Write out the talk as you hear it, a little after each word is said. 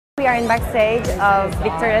We are in Backstage of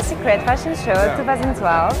Victoria's Secret Fashion Show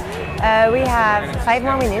 2012. We have 5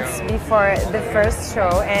 more minutes before the first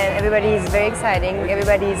show and everybody is very exciting.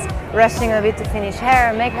 Everybody's rushing a bit to finish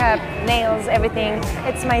hair, makeup, nails, everything.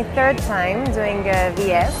 It's my 3rd time doing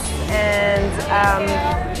VS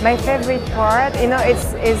and my favorite part,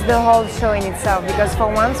 is the whole show in itself, because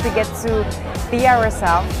for once we get to be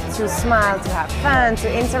ourselves, to smile, to have fun, to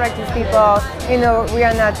interact with people. We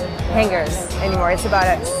are not hangers anymore, it's about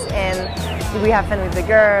us. And we have fun with the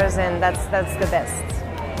girls, and that's the best.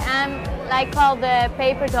 I'm called the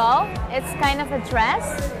paper doll. It's kind of a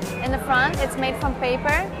dress in the front. It's made from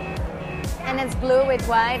paper and it's blue with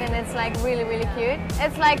white and it's really cute.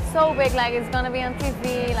 It's so big, it's gonna be on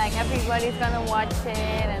TV, everybody's gonna watch it,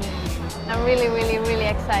 and I'm really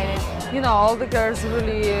excited. All the girls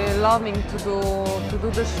really loving to do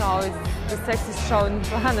the show. It's the sexiest show on the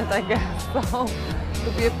planet, I guess. So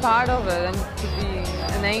to be a part of it and to be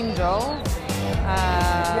an angel,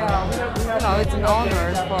 it's an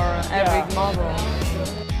honor for every model.